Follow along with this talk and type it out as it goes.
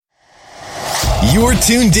You're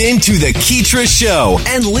tuned in to The Keetra Show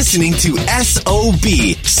and listening to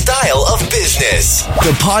SOB, Style of Business,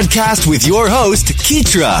 the podcast with your host,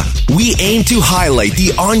 Keetra. We aim to highlight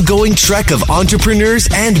the ongoing trek of entrepreneurs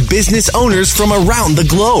and business owners from around the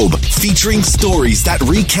globe, featuring stories that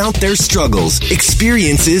recount their struggles,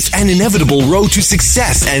 experiences, and inevitable road to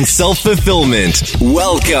success and self-fulfillment.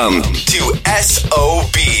 Welcome to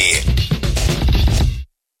SOB.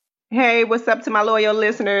 Hey, what's up to my loyal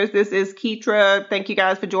listeners? This is Keetra. Thank you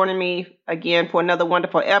guys for joining me again for another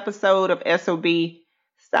wonderful episode of SOB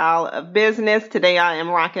Style of Business. Today I am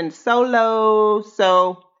rocking solo,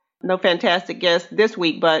 so no fantastic guest this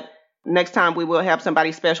week, but next time we will have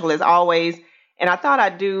somebody special as always. And I thought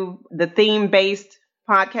I'd do the theme-based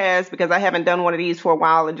podcast because I haven't done one of these for a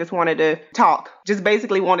while and just wanted to talk. Just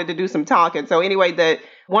basically wanted to do some talking. So anyway,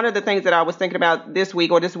 one of the things that I was thinking about this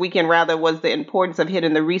week, or this weekend rather, was the importance of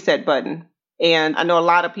hitting the reset button. And I know a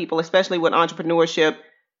lot of people, especially with entrepreneurship,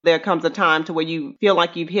 there comes a time to where you feel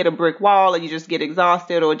like you've hit a brick wall and you just get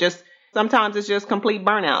exhausted, or just sometimes it's just complete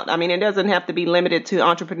burnout. I mean, it doesn't have to be limited to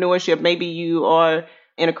entrepreneurship. Maybe you are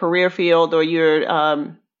in a career field, or you're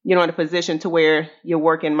in a position to where you're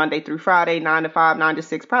working Monday through Friday, 9 to 5, 9 to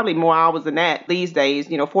 6, probably more hours than that these days.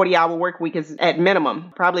 40-hour work week is at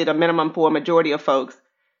minimum, probably the minimum for a majority of folks.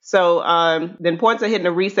 So the importance of hitting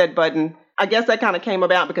the reset button, I guess that kind of came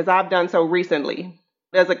about because I've done so recently.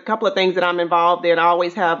 There's a couple of things that I'm involved in. I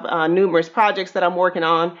always have numerous projects that I'm working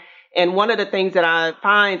on. And one of the things that I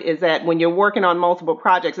find is that when you're working on multiple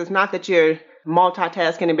projects, it's not that you're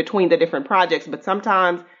multitasking in between the different projects, but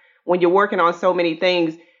sometimes when you're working on so many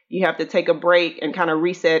things, you have to take a break and kind of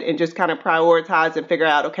reset and just kind of prioritize and figure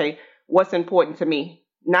out, okay, what's important to me?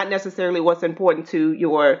 Not necessarily what's important to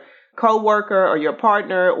your coworker or your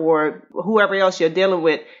partner or whoever else you're dealing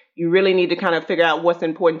with. You really need to kind of figure out what's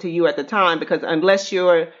important to you at the time, because unless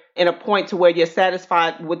you're in a point to where you're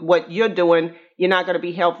satisfied with what you're doing, you're not going to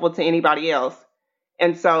be helpful to anybody else.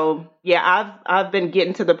 And so, yeah, I've been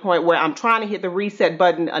getting to the point where I'm trying to hit the reset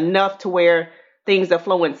button enough to where things are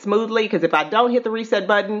flowing smoothly, because if I don't hit the reset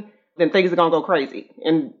button, then things are going to go crazy.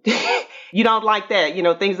 And you don't like that.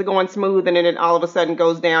 Things are going smooth and then it all of a sudden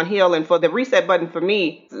goes downhill. And for the reset button for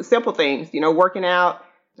me, simple things, working out.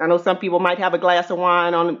 I know some people might have a glass of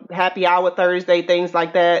wine on happy hour Thursday, things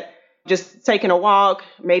like that. Just taking a walk,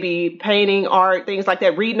 maybe painting, art, things like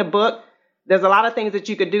that, reading a book. There's a lot of things that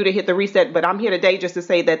you could do to hit the reset, but I'm here today just to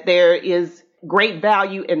say that there is great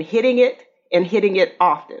value in hitting it and hitting it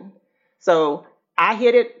often. So I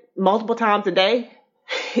hit it multiple times a day,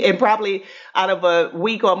 and probably out of a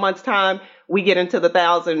week or a month's time, we get into the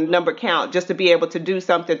 1,000 number count just to be able to do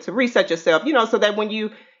something to reset yourself, so that when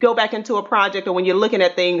you go back into a project or when you're looking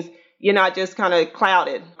at things, you're not just kind of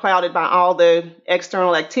clouded by all the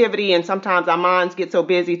external activity. And sometimes our minds get so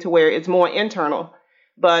busy to where it's more internal.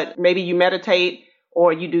 But maybe you meditate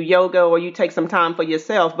or you do yoga or you take some time for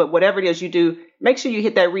yourself. But whatever it is you do, make sure you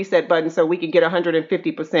hit that reset button so we can get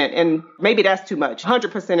 150%. And maybe that's too much.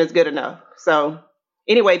 100% is good enough. So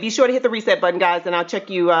anyway, be sure to hit the reset button, guys, and I'll check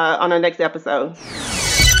you on our next episode.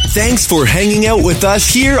 Thanks for hanging out with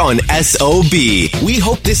us here on SOB. We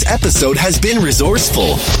hope this episode has been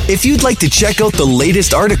resourceful. If you'd like to check out the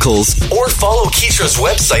latest articles or follow Keetra's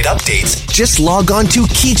website updates, just log on to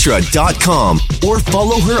Keetra.com or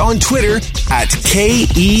follow her on Twitter at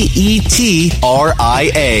KEETRIA.